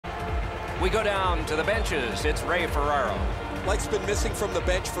We go down to the benches. It's Ray Ferraro. Mike's been missing from the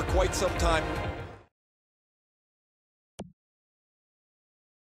bench for quite some time.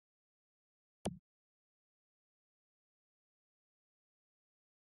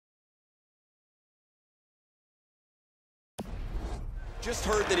 Just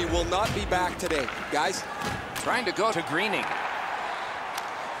heard that he will not be back today. Guys, trying to go to Greening.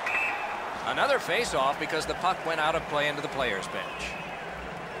 Another face-off because the puck went out of play into the players' bench.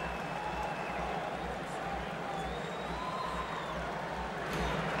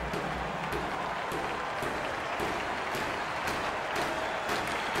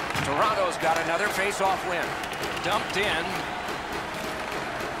 Toronto's got another face-off win. Dumped in.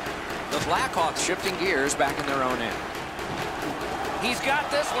 The Blackhawks shifting gears back in their own end. He's got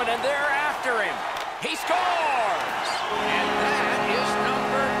this one, and they're after him. He scores! And that is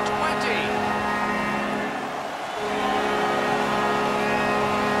number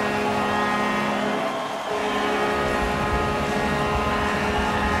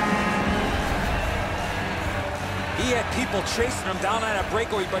 20. He had people chasing him down on a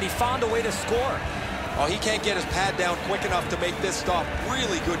breakaway, but he found a way to score. Oh, he can't get his pad down quick enough to make this stop.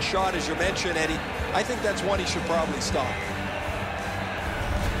 Really good shot, as you mentioned, Eddie. I think that's one he should probably stop.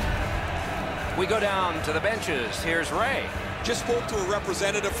 We go down to the benches. Here's Ray. Just spoke to a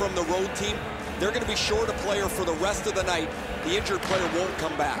representative from the road team. They're going to be short a player for the rest of the night. The injured player won't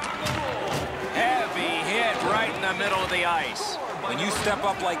come back. Heavy hit right in the middle of the ice. When you step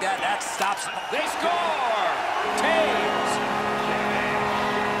up like that, that stops. They score! Taves!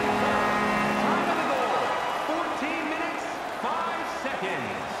 14 minutes, 5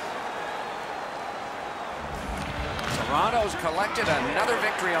 seconds. Toronto's collected another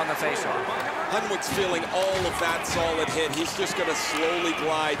victory on the faceoff. Hunwick's feeling all of that solid hit. He's just going to slowly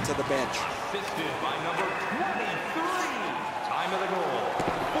glide to the bench. Assisted by number 23. Time of the goal.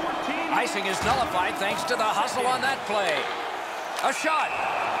 14. Icing is nullified thanks to the hustle on that play. A shot.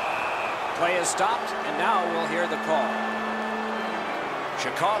 Play is stopped, and now we'll hear the call.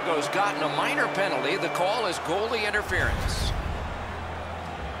 Chicago's gotten a minor penalty. The call is goalie interference.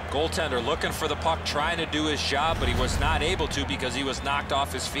 Goaltender looking for the puck, trying to do his job, but he was not able to because he was knocked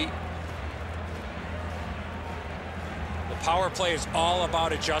off his feet. The power play is all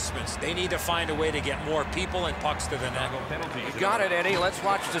about adjustments. They need to find a way to get more people and pucks to the net. You got it, Eddie. Let's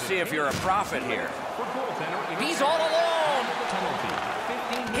watch to see if you're a prophet here. He's all alone.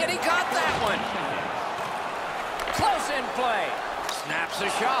 Hit, he got that one. Close in play. Snaps a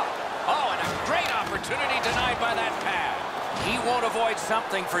shot. Oh, and a great opportunity denied by that pad. He won't avoid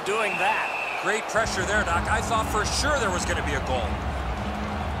something for doing that. Great pressure there, Doc. I thought for sure there was going to be a goal.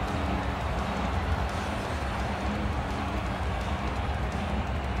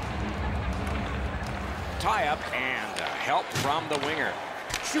 Tie-up and help from the winger.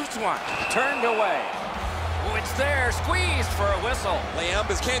 Shoots one. Turned away. Oh, it's there. Squeezed for a whistle.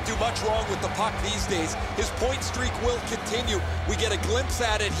 Liambas can't do much wrong with the puck these days. His point streak will continue. We get a glimpse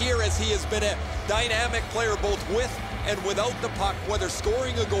at it here as he has been a dynamic player both with and without the puck, whether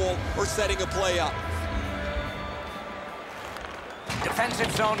scoring a goal or setting a play up.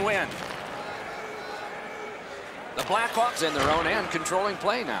 Defensive zone win. The Blackhawks in their own end, controlling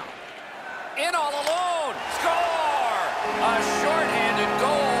play now. In all alone. Score! A shorthanded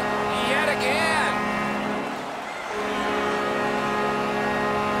goal yet again.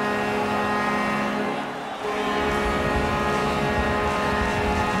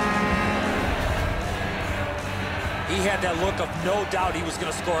 He had that look of no doubt he was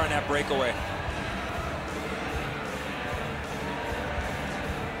going to score on that breakaway.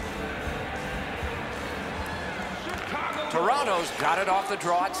 Toronto's got it off the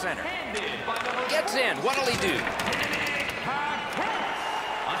draw at center. Gets in. What'll he do?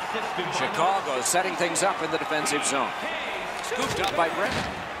 Chicago setting things up in the defensive zone. Scooped up by Brennan.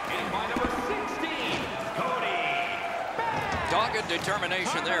 Dogged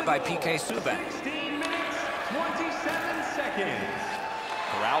determination there by P.K. Subban. 16 minutes, 27 seconds.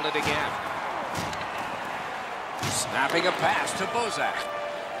 Corralled it again. Snapping a pass to Bozak.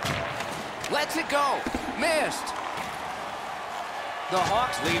 Lets it go. Missed. The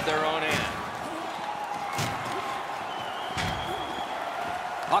Hawks leave their own end.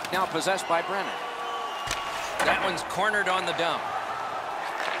 Puck now possessed by Brennan. That one's cornered on the dump.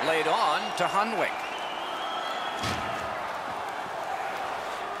 Laid on to Hunwick.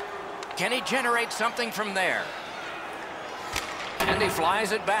 Can he generate something from there? And he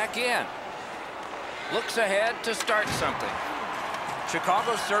flies it back in. Looks ahead to start something.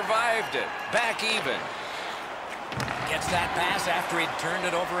 Chicago survived it. Back even. Gets that pass after he'd turned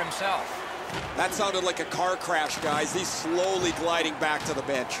it over himself. That sounded like a car crash, guys. He's slowly gliding back to the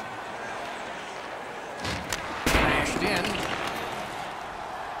bench. in.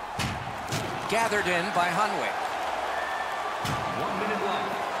 Gathered in by Hunwick. 1 minute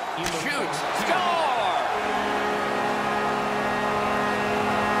left. Shoots. Score!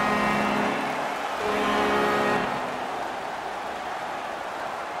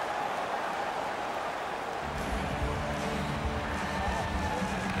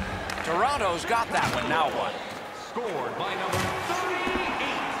 Toronto's got that one. Now what? Scored by number 38.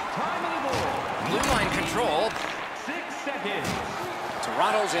 Time of the goal. Blue line control. 6 seconds.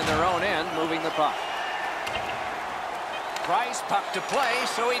 Toronto's in their own end, moving the puck. Price, puck to play,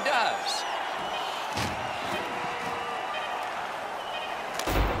 so he does.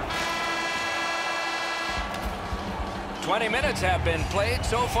 "20 minutes have been played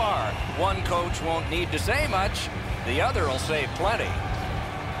so far. One coach won't need to say much. The other will say plenty."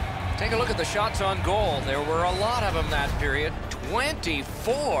 Take a look at the shots on goal. There were a lot of them that period.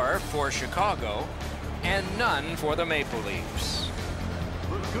 24 for Chicago and none for the Maple Leafs.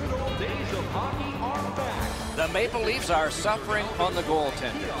 The good old days of hockey are back. The Maple Leafs are suffering on the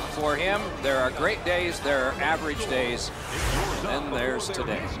goaltender. For him, there are great days, there are average days, and there's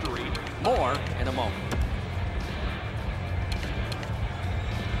today. More in a moment.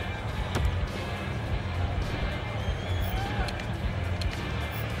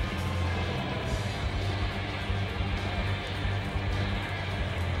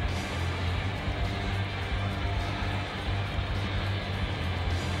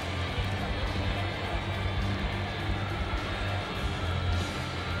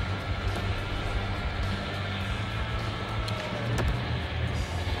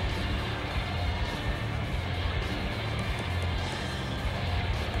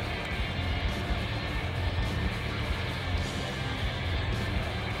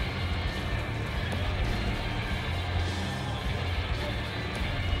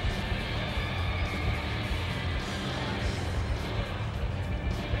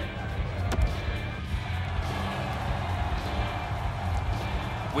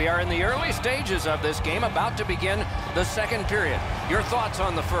 We are in the early stages of this game, about to begin the second period. Your thoughts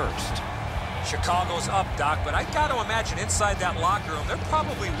on the first? Chicago's up, Doc, but I got to imagine inside that locker room, they're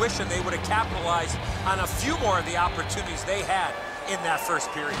probably wishing they would have capitalized on a few more of the opportunities they had in that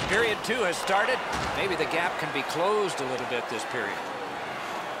first period. Period 2 has started. Maybe the gap can be closed a little bit this period.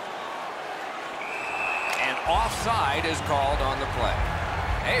 And offside is called on the play.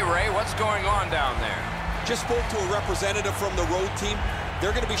 Hey, Ray, what's going on down there? Just spoke to a representative from the road team.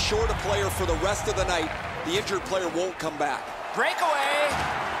 They're going to be short a player for the rest of the night. The injured player won't come back. Breakaway.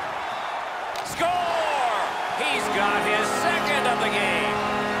 Score! He's got his second of the game.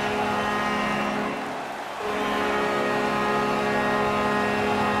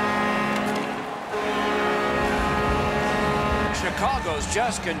 Chicago's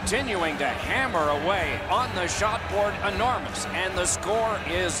just continuing to hammer away on the shot board, enormous, and the score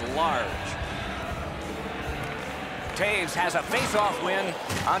is large. Taves has a face-off win,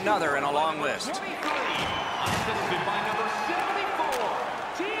 another in a long list. 23. Assisted by number 74,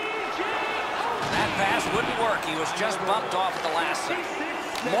 TJ. That pass wouldn't work. He was just bumped off at the last second.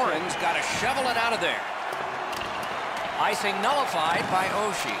 Morin's got to shovel it out of there. Icing nullified by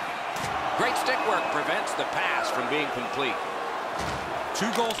Oshie. Great stick work prevents the pass from being complete. 2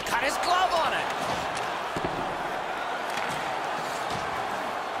 goals. Got his glove on it.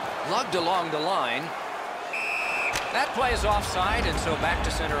 Lugged along the line. That play is offside, and so back to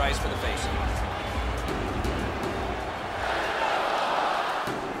center ice for the faceoff.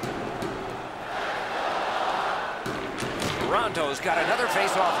 Toronto's got another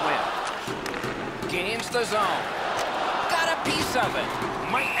faceoff win. Gains the zone. Got a piece of it.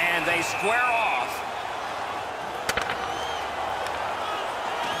 And they square off.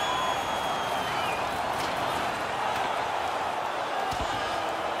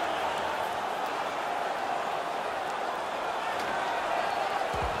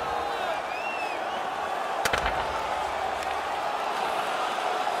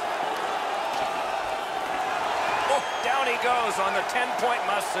 Down he goes on the 10-point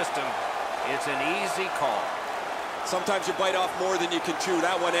must system. It's an easy call. Sometimes you bite off more than you can chew.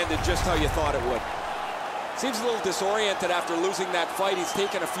 That one ended just how you thought it would. Seems a little disoriented after losing that fight. He's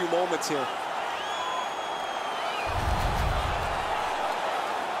taken a few moments here.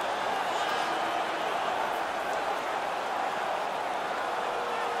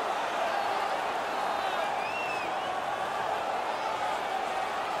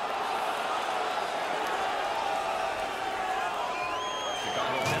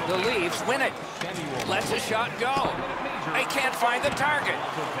 The Leafs win it. Lets a shot go. They can't find the target.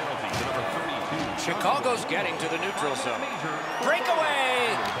 Chicago's getting to the neutral zone.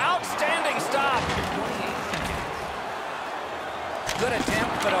 Breakaway! Outstanding stop. Good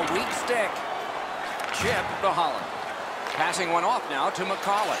attempt, but a weak stick. Chip to Holland. Passing one off now to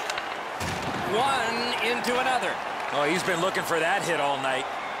McCulloch. One into another. Oh, he's been looking for that hit all night.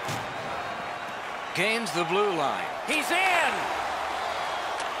 Gains the blue line. He's in!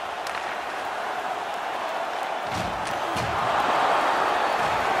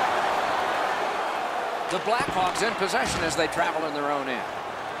 The Blackhawks in possession as they travel in their own end.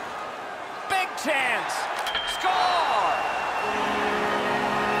 Big chance! Score!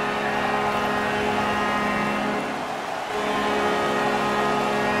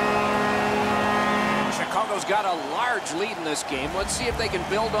 Chicago's got a large lead in this game. Let's see if they can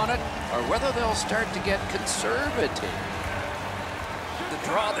build on it or whether they'll start to get conservative. The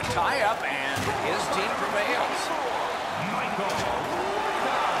draw, the tie-up, and his team prevails.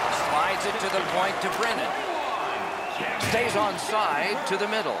 Slides it to the point to Brennan. Stays on side to the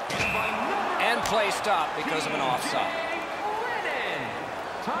middle. And play stopped because of an offside.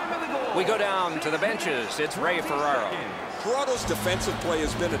 We go down to the benches. It's Ray Ferraro. Toronto's defensive play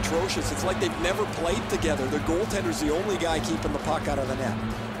has been atrocious. It's like they've never played together. Their goaltender's the only guy keeping the puck out of the net.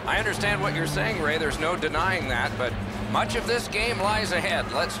 I understand what you're saying, Ray. There's no denying that, but much of this game lies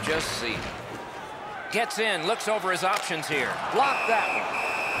ahead. Let's just see. Gets in, looks over his options here. Blocked that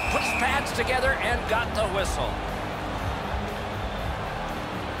one. Put his pads together and got the whistle.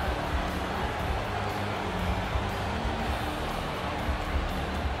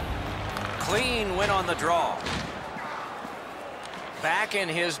 Clean win on the draw. Back in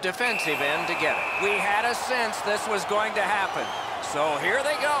his defensive end to get it. We had a sense this was going to happen. So here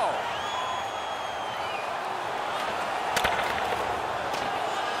they go.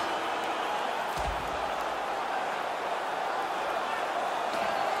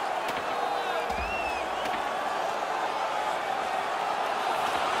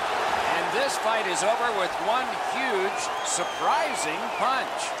 This fight is over with one huge, surprising punch.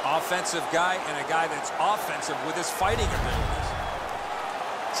 Offensive guy and a guy that's offensive with his fighting abilities.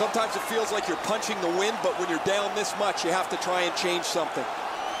 Sometimes it feels like you're punching the wind, but when you're down this much, you have to try and change something.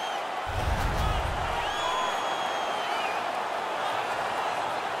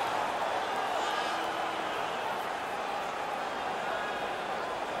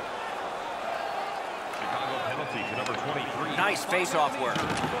 Nice face-off work.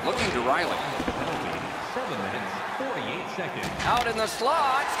 Looking to Riley. 7 minutes, 48 seconds. Out in the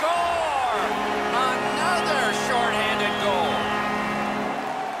slot. Score! Another shorthanded goal.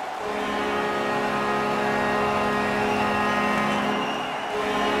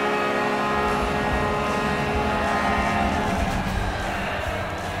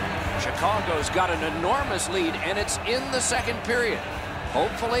 Chicago's got an enormous lead, and it's in the second period.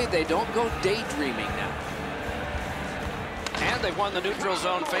 Hopefully, they don't go daydreaming now. And they've won the neutral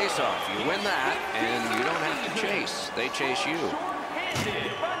zone faceoff. You win that, and you don't have to chase. They chase you.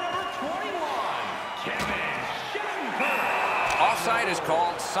 Offside is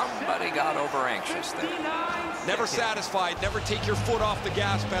called. Somebody got over anxious there. Never satisfied. Never take your foot off the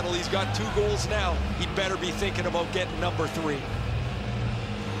gas pedal. He's got 2 goals now. He'd better be thinking about getting number 3.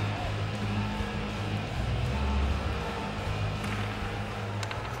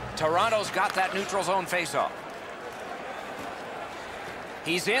 Toronto's got that neutral zone faceoff.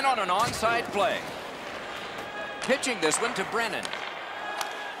 He's in on an onside play. Pitching this one to Brennan.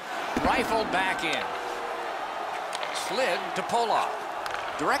 Rifled back in. Slid to Polak.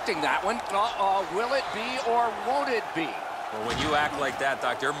 Directing that one. Will it be or won't it be? Well, when you act like that,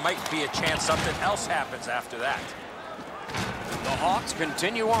 Doc, there might be a chance something else happens after that. The Hawks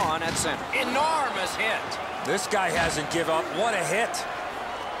continue on at center. Enormous hit. This guy hasn't given up. What a hit.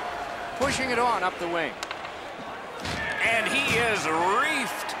 Pushing it on up the wing. And he is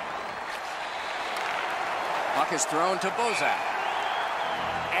reefed. Puck is thrown to Bozak.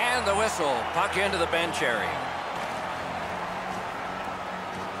 And the whistle. Puck into the bench area.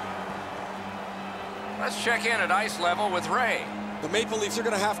 Let's check in at ice level with Ray. The Maple Leafs are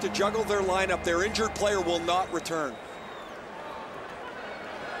going to have to juggle their lineup. Their injured player will not return.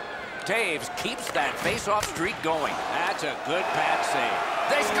 Taves keeps that face-off streak going. That's a good pad save.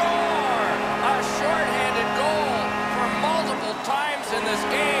 They score! A shorthanded goal for multiple times in this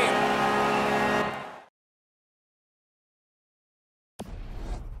game.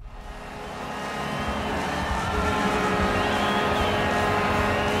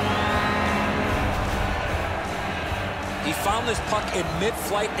 He found this puck in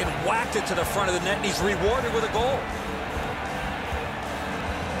mid-flight and whacked it to the front of the net, and he's rewarded with a goal.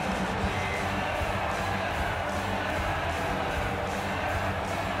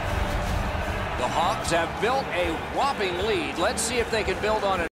 The Hawks have built a whopping lead. Let's see if they can build on it.